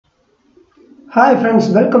Hi friends,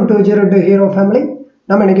 welcome to Zero to Hero family.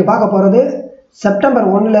 நம்ம இன்னைக்கு பார்க்க போறது செப்டம்பர்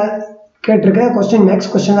 1ல கேட்டிருக்க क्वेश्चन மேக்ஸ்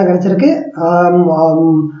क्वेश्चन தான் கிடைச்சிருக்கு.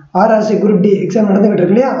 ஆர்ஆர்சி குரூப் டி எக்ஸாம் நடந்துட்டு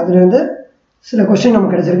இருக்கு இல்லையா, அதுல இருந்து சில क्वेश्चन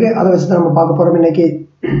நமக்கு கிடைச்சிருக்கு. அதை வச்சு தான் நம்ம பார்க்க போறோம் இன்னைக்கு.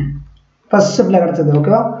 ஃபர்ஸ்ட் ஸ்டெப்ல கிடைச்சது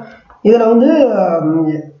ஓகேவா. இதுல வந்து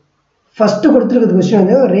ஃபர்ஸ்ட் கொடுத்திருக்கிறது क्वेश्चन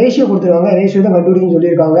வந்து ரேஷியோ கொடுத்திருக்காங்க. ரேஷியோ தான் கண்டுபிடிக்கணும்னு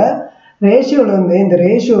சொல்லியிருக்காங்க. ரேஷியோல வந்து இந்த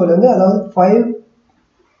ரேஷியோல வந்து அதாவது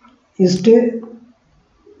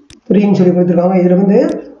 5:3 சொல்லி கொடுத்துருக்காங்க. இதுல வந்து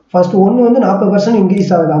ஃபர்ஸ்ட் 1 வந்து 40%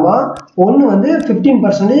 இன்க்ரீஸ் ஆகுதாமா, 1 வந்து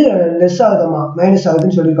 15% லெஸ் ஆகுதாமா, மைனஸ்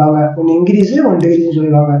ஆகுதுன்னு சொல்லியிருக்காங்க. 1 இன்க்ரீஸ் 1 டிகிரின்னு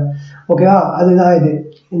சொல்லியிருக்காங்க ஓகேவா. அதுதான் இது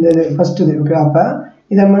இந்த ஃபர்ஸ்ட் இது ஓகேவா. அப்போ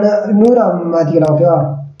இதை நம்ம 100 மாற்றிக்கலாம் ஓகேவா,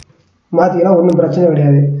 மாற்றிக்கலாம், ஒன்றும் பிரச்சனை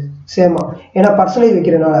கிடையாது. சேமா ஏன்னா பர்சன்டேஜ்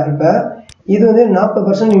வைக்கிறதுனால இப்போ இது வந்து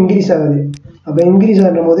 40% இன்க்ரீஸ் ஆகுது. அப்போ இன்க்ரீஸ்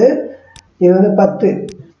ஆகும் போது இது வந்து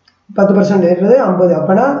 10% இருக்கிறது 50,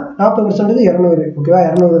 அப்போனா 40% 200 ஓகேவா.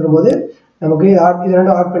 200 போது நமக்கு இது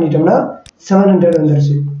ரெண்டும் ஆட் பண்ணிட்டோம்னா 700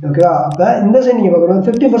 வந்துருச்சு ஓகேவா. அப்போ இந்த சைடு நீங்கள் பார்க்கணும்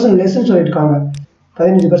 50% லெஸ்ன்னு சொல்லியிருக்காங்க,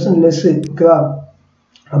 15% லெஸ்ஸு ஓகேவா.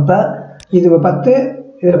 அப்போ இது 10,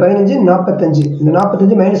 இதில் 15, 45, இந்த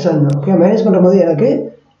 45 மைனஸ் ஆகணும் ஓகே. மைனஸ் பண்ணுற போது எனக்கு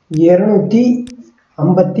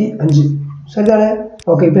 255 சரிதானே.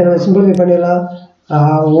 ஓகே, இப்போ நம்ம சிம்பிளிஃபை பண்ணிடலாம்.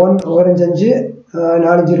 1 5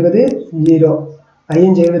 4 20 0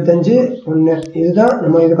 5 75 1. இதுதான்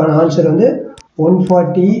நம்ம இதுக்கான ஆன்சர் வந்து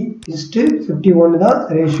 140:51 தான்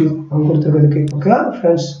ரேஷியோ அவங்க கொடுத்துருக்கிறதுக்கு ஓகேவா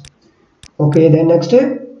friends. Okay then next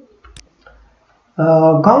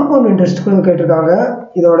compound interest கூட கேட்டிருக்காங்க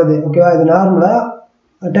இதோடது ஓகேவா. இது நார்மலாக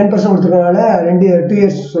 10% கொடுத்துருக்கனால 2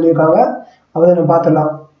 இயர்ஸ் சொல்லியிருக்காங்க. அதை நம்ம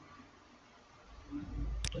பார்த்துடலாம்.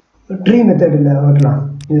 ட்ரீ மெத்தட் இல்லை ஓட்டலாம்,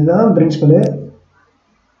 இதுதான் பிரின்சிபலு.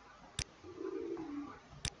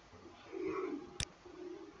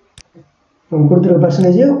 கொடுத்துருக்க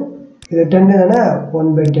பர்சன்டேஜ் இது 10 தானே,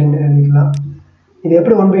 1/10 எழுதிக்கலாம். இது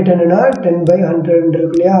எப்படி 1/10னா 10/100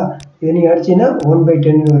 இருக்கு இல்லையா, இது நீங்கள் அடிச்சிங்கன்னா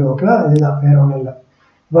 1/10 வரும் ஓகேவா. இதுதான் வேறு ஒன்றும் இல்லை.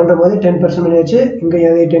 பண்ணுற போது 10% பண்ணியாச்சு,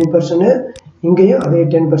 இங்கேயும் அதே 10%, இங்கேயும் அதே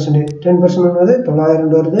 10%. 10% வந்து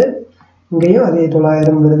 900 வருது, இங்கேயும் அதே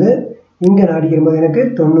 900 வருது, இங்கே நான் அடிக்கிற போது எனக்கு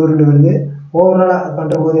 90 வருது. ஓவராலாக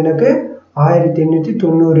பண்ணுற போது எனக்கு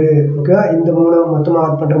 1890 ஓகேவா. இந்த 3 மொத்தமாக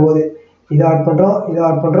ஆட் பண்ணுற போது இதை ஆட் பண்ணுறோம், இதை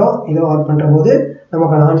ஆட் பண்ணுறோம், இதை ஆட் பண்ணுற போது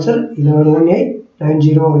நமக்கான ஆன்சர் இது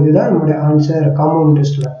 1890. இதுதான் நம்மளுடைய answer compound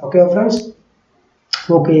இன்ட்ரெஸ்ட்டில் okay friends.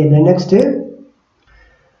 Okay then next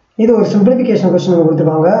இது ஒரு சிம்பிளிஃபிகேஷன் கொஸ்டின்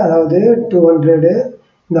கொடுத்துருக்காங்க. அதாவது 200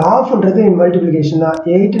 இந்த ஆஃப்ன்றது மல்டிப்ளிகேஷன் தான்,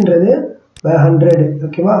 8ன்றது 100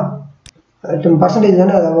 ஓகேவா. பர்சன்டேஜ்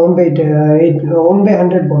தானே, அதை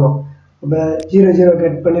 1/100 போடும். இப்போ 0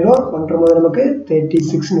 கட் பண்ணிடும், பண்ணுற போது நமக்கு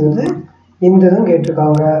 36 வருது. இந்த இதுவும்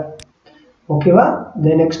கேட்டிருக்காங்க ஓகேவா.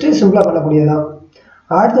 தென் நெக்ஸ்ட்டு சிம்பிளாக பண்ணக்கூடியதான்.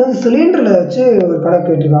 அடுத்து வந்து சிலிண்டரில் வச்சு ஒரு கணக்கு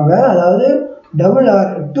கேட்டிருக்காங்க. அதாவது டபுள் ஆர்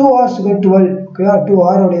 2 hours 12 ஓகேவா. 2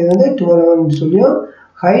 hour உடையது வந்து 12 சொல்லியும்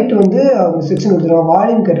ஹைட் வந்து அவங்க 6 கொடுத்துருவாங்க.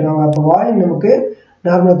 வால்யூம் கேட்டிருக்காங்க. அப்போ வால்யூம் நமக்கு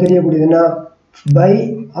நார்மலாக தெரியக்கூடியதுன்னா பை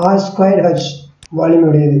r²h வால்யூம்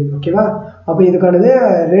உடையது ஓகேவா. அப்போ இதுக்கானது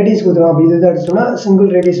ரேடியஸ் கொடுத்துருவாங்க. அப்போ இது அடிச்சோம்னா சிங்கிள்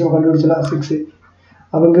ரேடியஸ் நம்ம கண்டுபிடிச்சலாம் 6.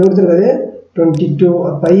 அப்போ இங்கே கொடுத்துருக்காது 22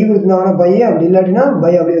 பை கொடுத்துருந்தாங்கன்னா பை, அப்படி இல்லாட்டினா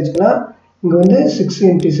பை அப்படியே வச்சுக்கலாம். இங்கே வந்து 6 ×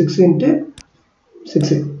 6 ×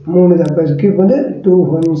 6 3 தான். இப்போ கியூப் வந்து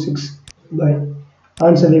 216 பை.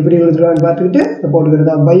 ஆன்சர் எப்படி கொடுத்துருக்கான்னு பார்த்துக்கிட்டு இதை போட்டுக்கிறது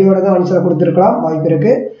தான். பையோட தான் ஆன்சரை கொடுத்துருக்கலாம் வாய்ப்பு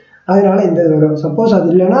இருக்குது, அதனால இந்த இது வரும். சப்போஸ் அது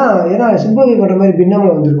இல்லைன்னா ஏன்னா சிம்பிளிஃபை பண்ணுற மாதிரி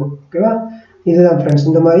பின்னமில் வந்துருக்கும் ஓகேவா. இதுதான் ஃப்ரெண்ட்ஸ்,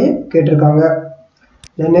 இந்த மாதிரி கேட்டிருக்காங்க.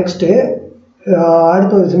 தென் நெக்ஸ்ட்டு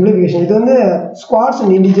அடுத்த ஒரு சிம்பிளிஃபிகேஷன். இது வந்து ஸ்குவாட்ஸ்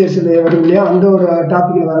அண்ட் இன்டிஜர்ஸ் வரும் இல்லையா, அந்த ஒரு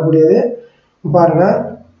டாப்பிக்கில் வரக்கூடியது பாருங்கள்.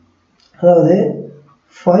 அதாவது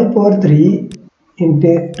 5/3 ×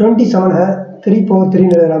 27 3/3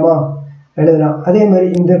 எழுதலாமா, எழுதலாம். அதே மாதிரி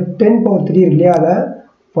இந்த 10/3 இருக்கு இல்லையா, அதை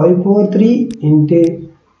 5/3 ×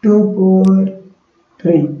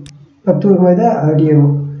 2/3 10 மாதிரி தான் அப்படியும்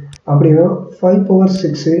அப்படியும்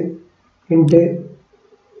 5/6 ×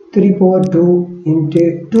 3/2 ×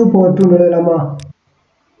 2/2 எழுதலாமா,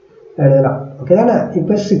 எழுதலாம் ஓகே தானே.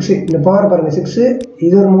 இப்போ 6 இந்த பவர் பாருங்கள், 6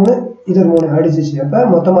 இது ஒரு 3 இது ஒரு 3 அடிச்சிச்சு. அப்போ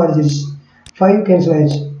மொத்தமாக அடிச்சிருச்சு, 5 கேன்சல்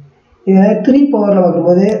ஆயிடுச்சு. இதில் 3 பவரில்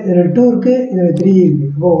பார்க்கும்போது இதில் 2 இருக்குது, இதில் 3 இருக்குது,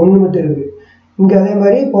 இப்போ 1 மட்டும் இருக்குது. இங்கே அதே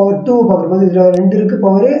மாதிரி பவர் 2 பார்க்கும்போது இதில் 2 இருக்குது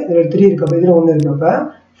பவர், இதில் 3 இருக்குது, அப்போ இதில் 1 இருக்குது. அப்போ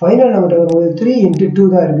ஃபைனல் நம்மகிட்ட வரும்போது 3 × 2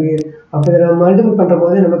 தான் இருக்குது. அப்போ இதில் நம்ம மல்டிபிள் பண்ணுற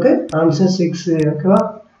போது நமக்கு ஆன்சர் 6 ஓகேவா.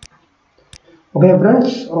 Okay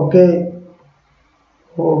friends. ஓகே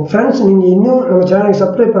ஃப்ரெண்ட்ஸ், நீங்கள் இன்னும் நம்ம சேனலுக்கு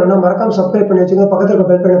சப்ஸ்கிரைப் பண்ணணும், மறக்காமல் சப்ஸ்கிரைப் பண்ணி வச்சுங்க. பக்கத்தில் இருக்க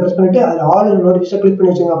பெல் பட்டனை ப்ரெஸ் பண்ணிவிட்டு அதில் ஆல் நோட்டிஃபிகேஷன் கிளிக்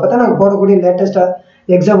பண்ணி வச்சுங்க. அப்போ தான் நாங்கள் போடக்கூடிய லேட்டஸ்ட்டாக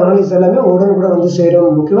எக்ஸாம் அனாலிசிஸ் எல்லாமே உடனுக்குடன் வந்து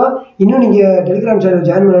சேரும் ஓகேவா. இன்னும் நீங்கள் டெலிகிராம் சேனல்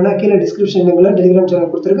ஜாயின் பண்ணணும்னா கீழே டிஸ்கிரிப்ஷன் லிங்க்ல டெலிகிராம்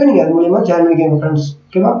சேனல் கொடுத்துருக்கு, நீங்கள் அது மூலியமாக ஜாயின் பண்ணிக்கோங்க ஃப்ரெண்ட்ஸ்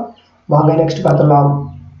ஓகேவா. வாங்க நெக்ஸ்ட் பார்த்துடலாம்.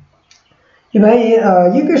 இப்போ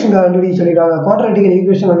ஈக்குவேஷன் கண்டுபிடிக்க சொல்லியிருக்காங்க, குவாட்ராட்டிக்கல்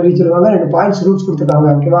ஈக்குவேஷன் கண்டுபிடிச்சிருக்காங்க, 2 பாயிண்ட்ஸ் ரூட்ஸ் கொடுத்துருக்காங்க.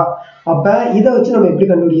 ஓகேவா, அப்போ இதை வச்சு நம்ம எப்படி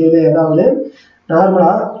கண்டுபிடிக்கிறது? அதாவது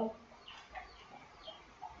நார்மலாக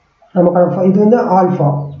நமக்கான இது வந்து ஆல்ஃபா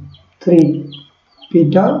 3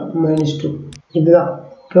 பீட்டா -2 இதுதான்.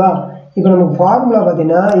 ஓகேவா, இப்போ நமக்கு ஃபார்முலா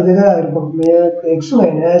பார்த்தீங்கன்னா இதுதான் இருக்கும், X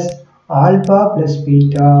minus alpha plus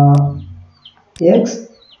beta X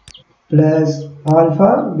plus alpha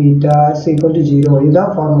beta equal to 0.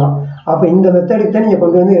 இதுதான் ஃபார்முலா. அப்போ இந்த மெத்தடுக்கு தான் நீங்கள்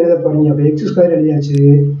கொண்டு வந்து எழுத போகிறீங்க. அப்போ எக்ஸ் ஸ்கொயர் எழுதியாச்சு,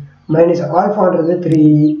 மைனஸ் ஆல்ஃபான்றது 3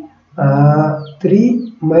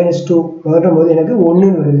 -2 வரும் போது எனக்கு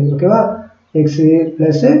 1ன்னு வருது. ஓகேவா, எக்ஸு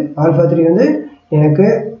ப்ளஸ்ஸு ஆல்ஃபா 3 வந்து எனக்கு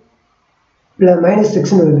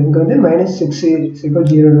 -6ன்னு வருது. இங்கே வந்து -6 ஈக்குவல்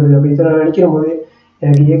 0ன்னு வருது. அப்போ இதை நான் நினைக்கிற போது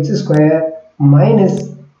எனக்கு எக்ஸ் ஸ்கொயர் -1.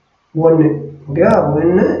 ஓகேவா,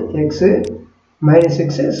 1 எக்ஸு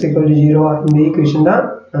 -6 ஈக்குவல் டு 0. இந்த ஈக்குவேஷன் தான்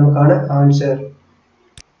நமக்கான ஆன்சர்.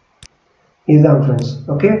 இதுதான் ஃப்ரெண்ட்ஸ்.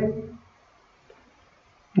 ஓகே,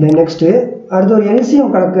 தென் நெக்ஸ்ட்டு அடுத்து ஒரு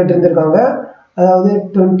எல்சிஎம் கணக்கு கேட்டிருந்திருக்காங்க. அதாவது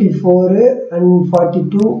 24 and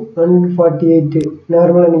 42 and 48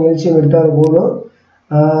 நார்மலாக நீங்கள் எல்சிஎம் எடுத்தால் அது போதும்.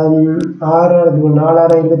 6 4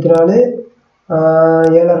 24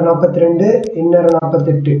 7 42 இன்னொரு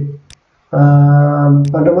 48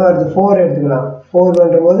 பண்ணுறபோது அடுத்து 4 எடுத்துக்கலாம். 4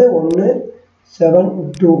 பண்ணுறபோது 1 7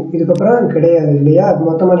 2 இதுக்கப்புறம் கிடையாது இல்லையா, அது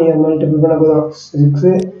மொத்தமாக நீங்கள் மல்டிபிள் பண்ண போதும்.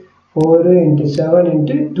 6 4 × 7 ×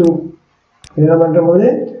 2 இதெல்லாம் பண்ணுறபோது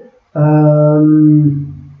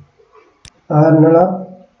 6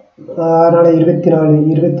 4 24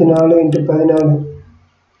 24 × 14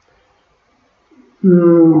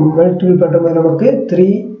 மல்டிபிள் பண்ணுறபோது நமக்கு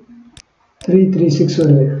 336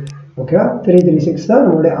 வருது. ஓகேவா, 336 தான்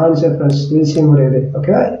நம்மளுடைய ஆன்சர் ஃப்ரெண்ட்ஸ், எல்சிஎம் உடையது.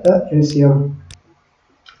 ஓகேவா, இதுதான் எல்சிஎம்.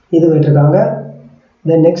 இது கேட்டிருக்காங்க.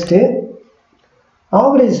 தென் நெக்ஸ்ட்டு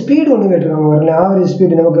ஆவரேஜ் ஸ்பீடு ஒன்று கேட்டிருக்காங்க. வரல ஆவரேஜ்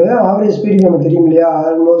ஸ்பீடு, நமக்கு ஆவரேஜ் ஸ்பீடு நமக்கு தெரியும் இல்லையா,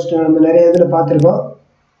 ஆல்மோஸ்ட் நம்ம நிறைய இதில் பார்த்துருக்கோம்.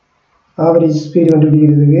 ஆவரேஜ் ஸ்பீடு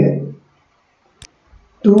கண்டுபிடிக்கிறதுக்கு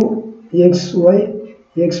 2xy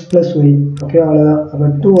x + y. ஓகே, அவ்வளோதான். அப்போ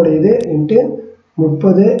 2 உடையது இன்ட்டு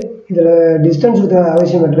 30, இதில் டிஸ்டன்ஸ்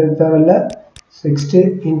அவசியம் தேவையில்லை. 60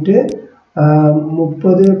 இன்ட்டு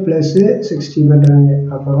 30 + 60 பண்ணுறாங்க.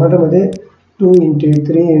 அப்போ வரும்போது 2 ×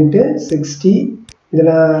 3 × 60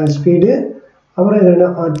 இதில் ஸ்பீடு. அப்புறம்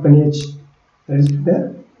இதெல்லாம் ஆட் பண்ணியாச்சு. 3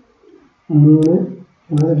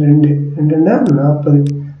 2ன்னா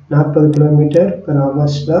 40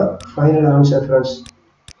 km/h தான் final answer friends.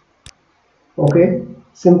 Okay,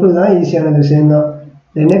 simple தான், ஈஸியான விஷயம் தான்.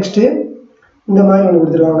 நெக்ஸ்ட்டு இந்த மாதிரி ஒன்று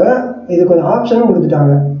கொடுத்துருவாங்க. இது கொஞ்சம் ஆப்ஷனும்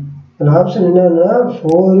கொடுத்துட்டாங்க. அந்த ஆப்ஷன் என்னன்னா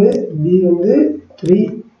 4 B வந்து 3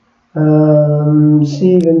 C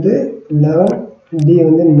வந்து 11 D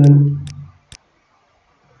வந்து none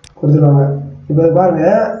கொடுத்துருவாங்க. இப்போ பாருங்க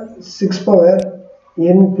 6 power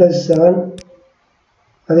n + 7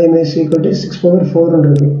 அதேமாதிரி ஈக்குவல் டு 6 power 4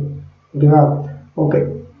 இருக்கு. ஓகேவா, ஓகே.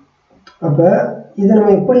 அப்போ இதை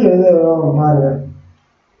நம்ம எப்படி எழுதுறோம் பாருங்க.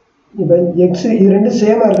 இப்போ எக்ஸ் இது ரெண்டும்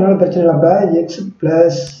சேமாக இருக்கிறனால பிரச்சனை இல்லை. அப்போ x +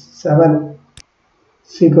 7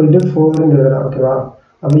 ஈக்குவல் டு 4ன்னு எழுதுறோம். ஓகேவா,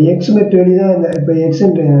 அப்போ எக்ஸுங்கிற வெளி தான் இந்த இப்போ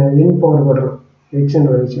எக்ஸுன்ற n பவர் போடுறோம்.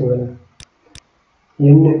 எக்ஸுன்ற வச்சுக்கோங்க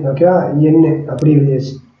n. ஓகேவா, n அப்படி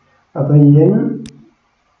எழுதியாச்சு. அப்போ n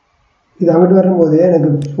இது அங்கிட்டு வரும்போது எனக்கு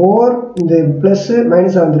 4 இந்த ப்ளஸ்ஸு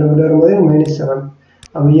மைனஸ் வந்துடும். அங்கிட்டு வரும்போது -7.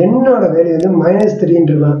 அப்போ என்னோட வேல்யூ வந்து -3ன்னு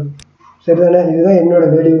இருக்கலாம். சரிதானே, இதுதான் என்னோட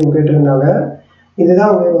வேல்யூ கேட்டிருந்தாங்க.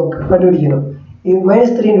 இதுதான் கண்டுபிடிக்கணும். இது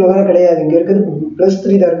 -3 கிடையாது, இங்கே இருக்கிறது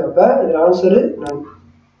 +3 தான் இருக்கு. அப்போ இதில் ஆன்சரு நான்.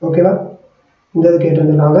 ஓகேவா, இந்த இது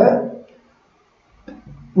கேட்டிருந்தாங்க,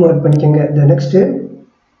 நோட் பண்ணிக்கோங்க. இந்த next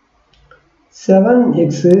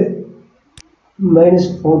 7x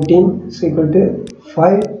 -14 equal to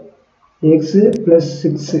 5x +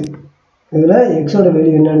 6. இதில் எக்ஸோட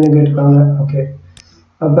வேல்யூ என்னன்னு கேட்டிருக்காங்க. ஓகே,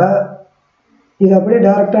 அப்போ இது அப்படியே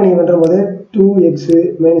டேரெக்டாக நீங்கள் பண்ணுறபோது 2x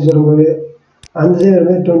மைனஸ் வரும்போது அந்த சைடு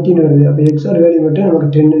வரும்போது 20ன்னு வருது. அப்போ எக்ஸோட வேல்யூ மட்டும் நமக்கு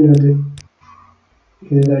 10ன்னு வருது.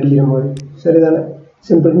 இது அடிக்கிற போது சரிதானே,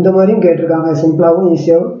 சிம்பிள். இந்த மாதிரியும் கேட்டிருக்காங்க, சிம்பிளாகவும்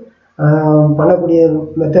ஈஸியாகவும் பண்ணக்கூடிய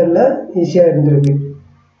மெத்தடில் ஈஸியாக இருந்திருக்கு.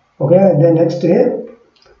 ஓகே, தென் நெக்ஸ்ட்டு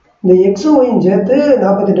இந்த எக்ஸும் ஒய்யும் சேர்த்து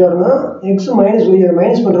 48 வரணும். எக்ஸும் -y அதை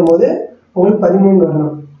மைனஸ் பண்ணுற போது உங்களுக்கு 13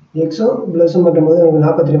 வரணும். எக்ஸும் ப்ளஸும் பண்ணும்போது நமக்கு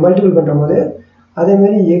 48 மல்டிபிள் பண்ணுற போது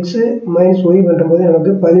அதேமாதிரி எக்ஸு -y பண்ணும்போது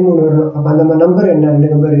நமக்கு 13 வரணும். அப்போ அந்த நம்பர் என்ன, 2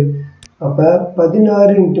 நம்பரு. அப்போ 16 ×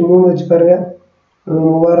 3 வச்சு பாருங்கள்,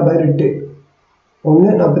 3018 1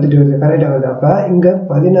 48 வருது, கரெக்டாக வருது. அப்போ இங்கே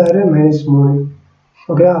 16 - 3.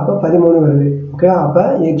 ஓகே, அப்போ 13 வருது. ஓகே, அப்போ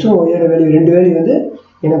எக்ஸும் ஒய்யோட வேல்யூ 2 வேல்யூ வந்து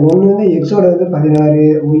எனக்கு ஒன்று வந்து எக்ஸோட வந்து 16,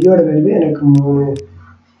 ஒய்யோட வேல்யூ எனக்கு 3.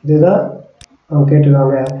 இதுதான் அவங்க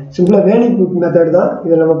கேட்டிருக்காங்க. சிம்பிளாக வேல்யூ புட் மெத்தட் தான்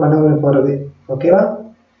இதில் நம்ம பண்ண போகிறது. ஓகேவா?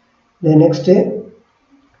 தென் நெக்ஸ்ட்டு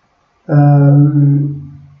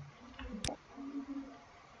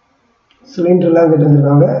சிலிண்டர்லாம் கேட்டு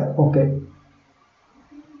வந்துருக்காங்க. ஓகே,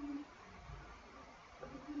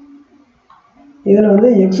 இதில் வந்து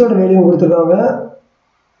எக்ஸோட வேல்யூ கொடுத்துருக்காங்க,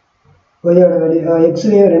 ஒய்யோட வேல்யூ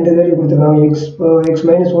எக்ஸ்லேயே 2 வேல்யூ கொடுத்துருக்காங்க. எக்ஸ்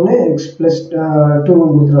மைனஸ் 1 எக்ஸ் ப்ளஸ் 2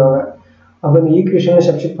 கொடுத்துருக்காங்க. அப்போ இந்த ஈக்குவேஷனை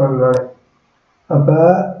சப்ஸ்டிட் பண்ணலாம். அப்போ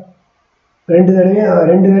 2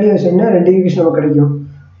 வேல்யூ வச்சிங்கன்னா 2 ஈக்குவேஷன் நமக்கு கிடைக்கும்.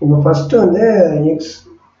 இப்போ ஃபஸ்ட்டு வந்து எக்ஸ்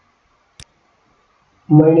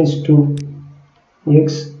மைனஸ் 2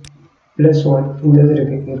 எக்ஸ் ப்ளஸ் 1 இந்த இது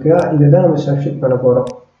இருக்குதா, இதை தான் நம்ம சப்ஸ்டிட் பண்ண போகிறோம்.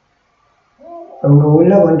 அவங்க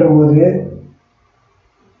உள்ளே பண்ணும்போது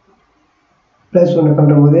ப்ளஸ் 1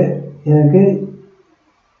 பண்ணும்போது எனக்கு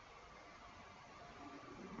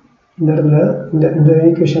இந்த இடத்துல இந்த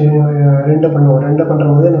ஈக்குவேஷன் 2 பண்ணுவோம். 2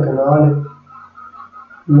 பண்ணும்போது எனக்கு 4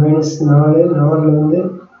 மைனஸ் 4 வந்து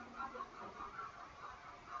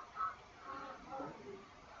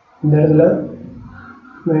இந்த இடத்துல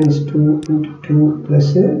மைனஸ் 2 இன்ட்டு 2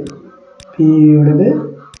 ப்ளஸ்ஸு பியோடது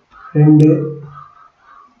 2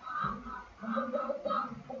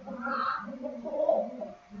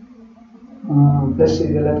 ப்ளஸ்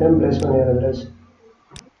இது எல்லாத்தையும் ப்ளஸ் பண்ணிடுறேன். Plus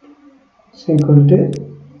equal to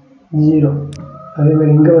 0.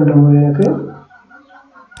 அதேமாதிரி இங்கே பண்ணும்போது எனக்கு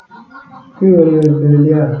q வேல்யூ இருக்குது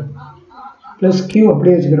இல்லையா, ப்ளஸ் q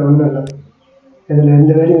அப்படியே வச்சுக்கிறேன், ஒன்றும் இல்லை. இதில்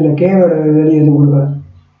எந்த வேல்யூ இல்லை, கேவோட வேல்யூ எதுவும் கொடுக்கல.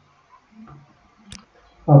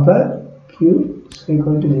 அப்போ q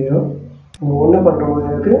ஈக்குவல் டு 0. இங்கே 1 பண்ணும்போது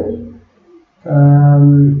எனக்கு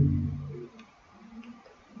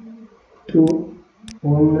 2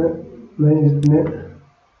 1 மைனஸ் 1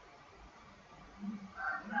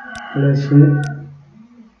 ப்ளஸ்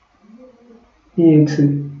எக்ஸு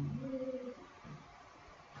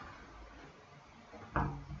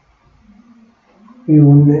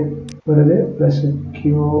ஒன்று வருது ப்ளஸ்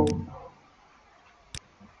கியூ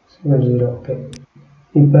 0. ஓகே,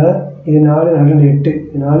 இப்போ இது 4 2 8,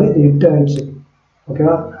 4 இது 8 ஆயிடுச்சு.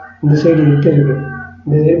 ஓகேவா? இந்த சைடு 8 இருக்குது,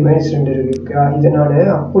 இந்த சைடு மைனஸ் 2 இருக்குது. ஓகேவா? இதை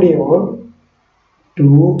நான் அப்படியேவும்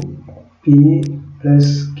 2p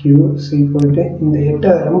plus Q equal to இந்த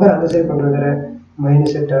 8 ரொம்ப அந்த சைடு பண்ணுறது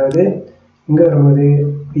மைனஸ் 8 ஆகுது. இங்கே வரும்போது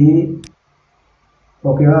பி.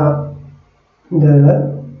 ஓகேவா? இந்த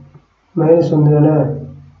மைனஸ் 1 தானே,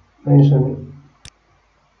 மைனஸ் 1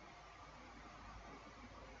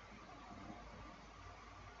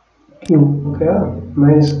 கியூ. ஓகேவா?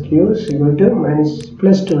 Minus Q equal to minus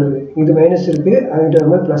plus 2 வருது. இது மைனஸ் இருக்குது, அதுக்கிட்ட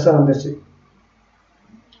வரும்போது ப்ளஸ்ஸாக வந்துடுச்சு.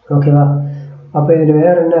 ஓகேவா? அப்போ இதில்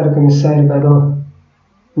வேறு என்ன இருக்குது, மிஸ் ஆகிருக்காதோ,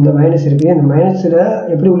 இந்த மைனஸ் இருக்குது. இந்த மைனஸில்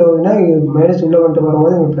எப்படி உள்ள வருதுன்னா, மைனஸ் உள்ளே வந்துட்டு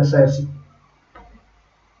வரும்போது இங்கே ப்ளஸ் ஆகிடுச்சு.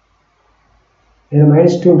 இது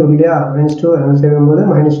மைனஸ் 2 இருக்கு இல்லையா, மைனஸ் 2 அதை செய்யும்போது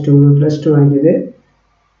மைனஸ் 2 ப்ளஸ் 2 அடிக்குது.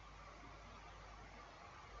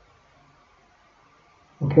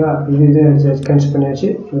 ஓகேவா? இது அடிச்சாச்சு, கேன்சல் பண்ணியாச்சு.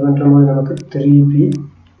 இது பண்ணும்போது நமக்கு 3p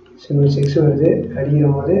சிம்பிள் 6 வருது. அடிக்கிற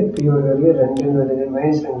போது பியோட வேல்யூ 2 வருது,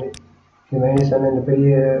 மைனஸ் 2. இது மைனஸ் 1 இந்த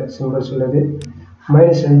பெரிய சிம்பிள்ஸ் உள்ளது,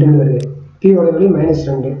 மைனஸ் 2 வருது. பியோட வேல்யூ மைனஸ்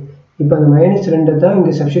 2. இப்போ அந்த மைனஸ் 2 தான்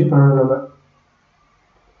இங்கே சப்ஸ்டிட் பண்ணணும் நம்ம.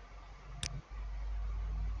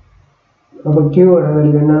 அப்போ கியூவோட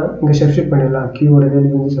வேல்யூ என்ன, இங்கே சப்ஸ்டிட் பண்ணிடலாம். கியூவோட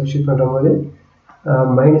வேல்யூ வந்து சப்ஸ்டிட் பண்ணுற போது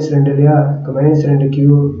மைனஸ் 2 இல்லையா, இப்போ மைனஸ் 2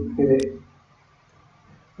 கியூ இது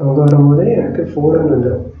அங்கே வரும்போது எனக்கு 4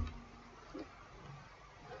 வந்துடும்.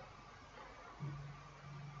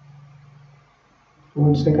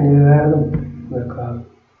 ஒன் செகண்ட், இது வேறு எதுவும் இருக்கா?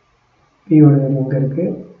 பியோட வேல்யூ இங்கே இருக்குது,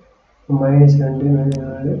 மைனஸ் 2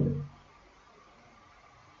 4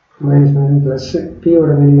 மைனஸ் 1 ப்ளஸ் பியோட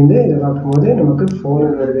வேல்யூ வந்து இதை பார்க்கும்போது நமக்கு 4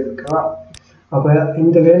 வருது. ஓகேவா? அப்போ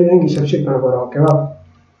இந்த வேல்யூ இங்கே சப்ஸ்டிட் பண்ண போகிறோம். ஓகேவா?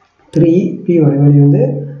 3 பியோட வேல்யூ வந்து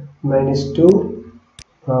மைனஸ் 2,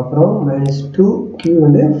 அப்புறம் மைனஸ் 2 கியூ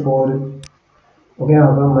வந்து 4. ஓகே,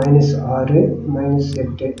 அப்புறம் minus 6 minus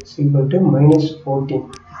 8 equal to minus 14.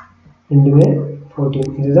 ரெண்டுமே 14.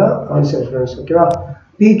 இதுதான் ஆன்சர் ஃப்ரெண்ட்ஸ். ஓகேவா?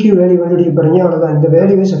 பிக்யூ வேல்யூ கண்டுபிடிக்க போகிறீங்க, அவ்வளோதான். இந்த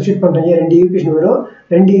வேல்யூவை சப்ஸ்டிட் பண்ணுறீங்க, 2 ஈக்குவேஷன் வரும்.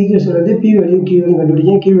 2 ஈக்குவேஷன் வந்து பி வேல்யூ கியூ வேல்யூ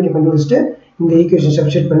கண்டுபிடிங்க. கியூ வேல்யூ கண்டுபிடிச்சிட்டு இந்த ஈக்குவேஷன்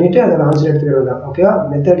சப்ஸ்டிட் பண்ணிவிட்டு அதோட ஆன்சர் எடுத்துக்கிறது தான். ஓகேவா?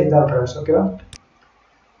 மெத்தட் இதுதான் ஃப்ரெண்ட்ஸ். ஓகேவா?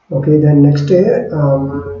 ஓகே, தென் நெக்ஸ்ட்டு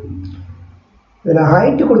இதில்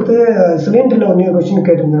ஹைட்டு கொடுத்து சிலிண்டரில் ஒன்று கொஸ்டின்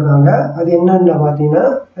கேட்டிருந்துருக்காங்க. அது என்னன்னு பார்த்தீங்கன்னா,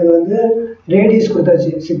 அது வந்து ரேடியஸ் கொடுத்தாச்சு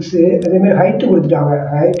 6, அதேமாதிரி ஹைட்டு கொடுத்துட்டாங்க.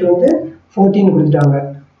 ஹைட்டு வந்து 14 கொடுத்துட்டாங்க.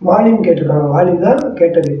 வால்யூம் கேட்டிருக்காங்க, வால்யூம் தான்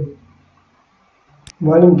கேட்டது,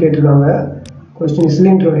 வால்யூம் கேட்டிருக்காங்க. கொஸ்டின்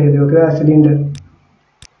சிலிண்டருடையது. ஓகேவா?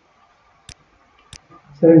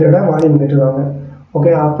 சிலிண்டரோட வால்யூம் கேட்டிருக்காங்க.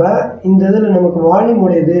 ஓகே, அப்போ இந்த இதில் நமக்கு வால்யூம்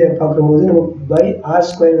உடையது பார்க்கும்போது நமக்கு பை ஆர்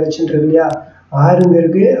ஸ்கொயர் வச்சுட்டு இல்லையா, 6 இங்கே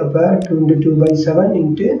இருக்குது. அப்போ 2 × 2/7 ×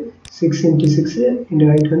 6 × 6 இந்த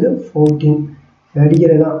ஹைட் வந்து 14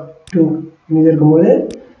 அடிக்கிறது தான் 2 மீது இருக்கும்போது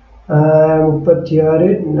 36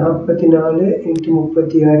 44 ×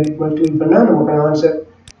 36 மல்டிபிள் பண்ணால் நமக்கு ஆன்சர்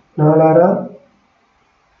 4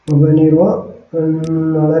 பண்ணிடுவோம்.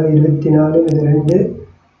 4 24 இது 2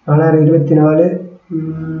 4 24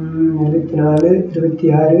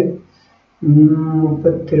 24 26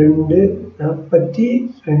 32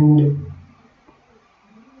 42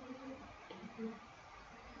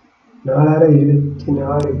 4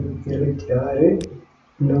 24 26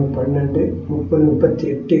 இன்னும் 12 30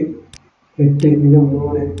 38 8 இது 3 இன்னும்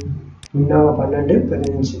 12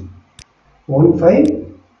 15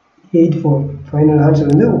 1584 ஃபைனல் ஆன்சர்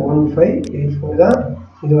வந்து 1584 தான்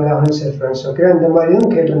இதோட ஆன்சர் ஃப்ரெண்ட்ஸ். ஓகே இந்த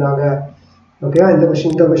மாதிரியும் கேட்டிருந்தாங்க. ஓகேவா இந்த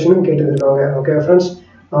கொஷினும் கேட்டிருக்காங்க. ஓகே ஃப்ரெண்ட்ஸ்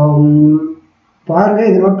பாருங்கள்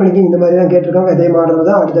இது நோட் பண்ணிக்க. இந்த மாதிரி தான் கேட்டிருக்காங்க. அதே மாடல்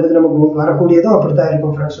தான் அடுத்தடுத்து நமக்கு வரக்கூடியதும் அப்படி தான்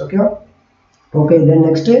இருக்கும் ஃப்ரெண்ட்ஸ். ஓகேவா ஓகே தென்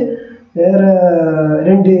நெக்ஸ்ட்டு வேறு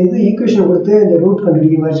 2 இது ஈக்குவேஷன் கொடுத்து இந்த ரூட்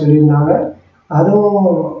கண்டுபிடிக்கிற மாதிரி சொல்லியிருந்தாங்க. அதுவும்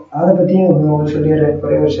அதை பற்றியும் உங்களுக்கு சொல்லிடுறேன்.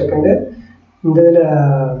 ஒரே ஒரு செகண்டு இந்த இதில்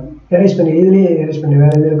எரேஸ் பண்ணி இதுலேயே எரேஸ் பண்ணி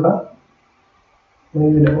வேறு எது இருக்கா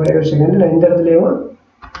இதில் ஒரே ஒரு செகண்டு நான் இந்த இடத்துலையும்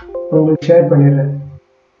உங்களுக்கு ஷேர் பண்ணிடுறேன்.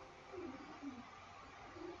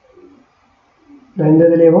 நான் இந்த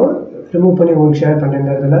இதுலேயும் ரிமூவ் பண்ணி உங்களுக்கு ஷேர் பண்ணுறேன்.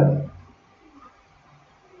 இந்த இடத்துல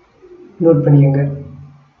நோட் பண்ணிக்கோங்க.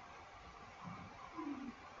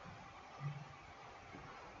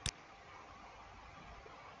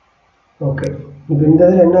 ஓகே இப்போ இந்த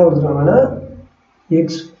இதில் என்ன கொடுத்துருவாங்கன்னா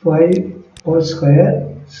x5 whole square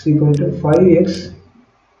 = 5x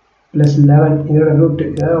 + 11 இதோட ரூட்டு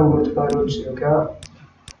இதான் அவங்க கொடுத்துருப்பாங்க ரூட்ஸ். ஓகேவா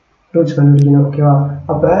ரூட்ஸ் கண்டுபிடிக்கணும். ஓகேவா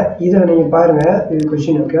அப்போ இதை நீங்கள் பாருங்கள் இது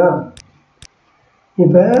கொஷின். ஓகேவா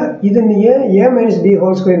இப்போ இது நீங்கள் a - b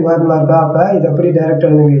whole square formula இருக்கா. அப்போ இது அப்படி டைரெக்டாக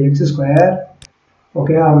எழுதுங்க x2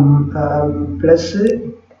 ஓகேவா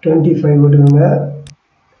 +25 போட்டுக்கோங்க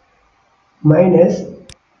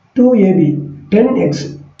 -2ab 10x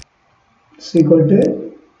 =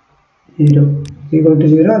 0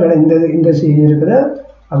 அதனால் இந்த சி இருக்குது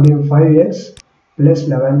அப்படி 5x +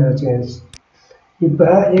 11 வச்சுக்கோங்க. இப்போ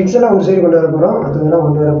எக்ஸ் எல்லாம் ஒரு சைடு கொண்டு வர போகிறோம், மற்றதெல்லாம்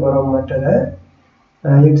கொண்டு வர போகிறோம். மற்றதை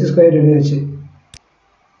x2 எழுதியாச்சு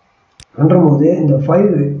பண்ணும்போது இந்த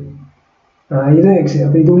 5 இதுவும் எக்ஸ்.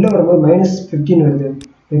 அப்போ இது உள்ளே வரும்போது -15 வருது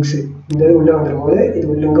எக்ஸு. இந்த இது உள்ளே வந்துடும்போது இது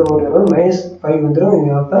உள்ள இங்கே வரும்போது -5 வந்துடும்.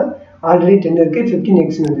 அப்போ ஆல்ரெடி 10 இருக்குது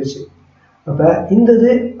 15x வந்துருச்சு. அப்போ இந்த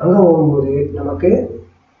இது அங்கே போகும்போது நமக்கு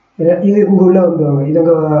இது இங்கே உள்ளே வந்துடுவாங்க. இது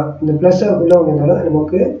அங்கே இந்த ப்ளஸ்ஸை உள்ளே வந்தாலும்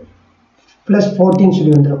நமக்கு +14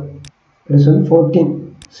 சொல்லி வந்துடும். ப்ளஸ் வந்து 14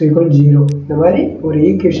 = 0 இந்த மாதிரி ஒரு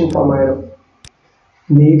ஈக்குவேஷன் ஃபார்ம் ஆகிடும்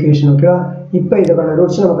இந்த ஈக்குவேஷன். ஓகேவா இப்போ இதுக்கான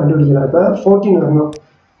ரூட்ஸ் நம்ம கண்டுபிடிக்கலாம். இப்போ 14 வரணும்,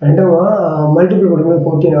 ரெண்டும் மல்டிபிள் கொடுக்கும்போது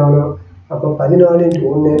 14 ஆகணும். அப்போ 14 ×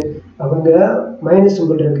 1 அவங்க மைனஸ்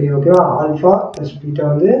சிம்பிள் இருக்குது. ஓகேவா ஆல்ஃபா + பீட்டா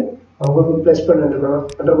வந்து அவங்களுக்கு ப்ளஸ்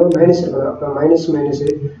பண்ணுறோம் மைனஸ் இருக்கணும். அப்போ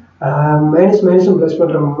மைனஸும் ப்ளஸ்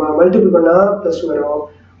பண்ணுறோம். மல்டிபிள் பண்ணால் ப்ளஸ் வரும்,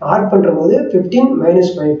 ஆட் பண்ணுற போது 15 -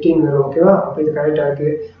 15 வரும். ஓகேவா அப்போ இது கரெக்டாக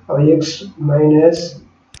இருக்குது. அப்போ எக்ஸ்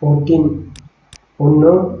 -14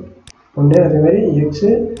 1 அதே மாதிரி எக்ஸு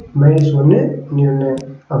 -1 1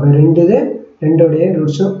 அப்போ ரெண்டோடைய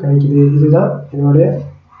ரூட்ஸும் கிடைக்குது. இதுதான் இதனுடைய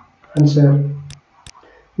ஆன்சர்.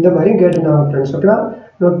 இந்த மாதிரியும் கேட்டிருந்தாங்க ஃப்ரெண்ட்ஸ். ஓகேவா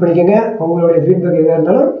நோட் பண்ணிக்கோங்க. உங்களுடைய ஃபீட்பேக் எதாக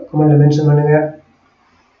இருந்தாலும் கமெண்ட்டில் மென்ஷன் பண்ணுங்கள்.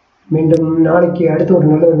 மீண்டும் நாளைக்கு அடுத்த ஒரு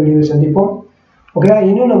நல்ல ஒரு வீடியோவை சந்திப்போம். ஓகே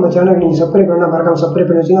இன்னும் நம்ம சேனலுக்கு நீங்கள் சப்ஸ்கிரைப் பண்ணால் மறக்காமல் சப்ஸ்கிரைப்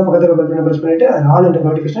பண்ணி வச்சுங்க. பக்கத்தில் பெல் பட்டனை ப்ரெஸ் பண்ணிவிட்டு அது ஆல் என்ற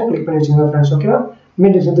நோட்டிஃபிகேஷன் கிளிக் பண்ணி வச்சுங்க ஃப்ரெண்ட்ஸ். ஓகேவா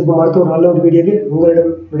மீண்டும் சந்திப்போம் அடுத்த ஒரு நல்ல ஒரு வீடியோவில்.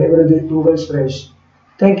 உங்களிடம் விடைபெறுவது உங்கள் சுரேஷ்.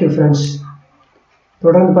 Thank you friends.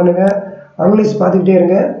 தொடர்ந்து பண்ணுங்கள், அனலைஸ் பார்த்துக்கிட்டே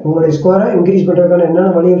இருங்க. உங்களுடைய ஸ்கோரை இன்க்ரீஸ் பண்ணுறதுக்கான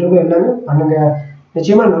என்னென்ன வழிகள் இருக்கோ எல்லாமே பண்ணுங்கள்.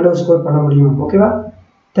 நிச்சயமாக நல்ல ஒரு ஸ்கோர் பண்ண முடியும். ஓகேவா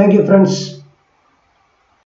தேங்க்யூ ஃப்ரெண்ட்ஸ்.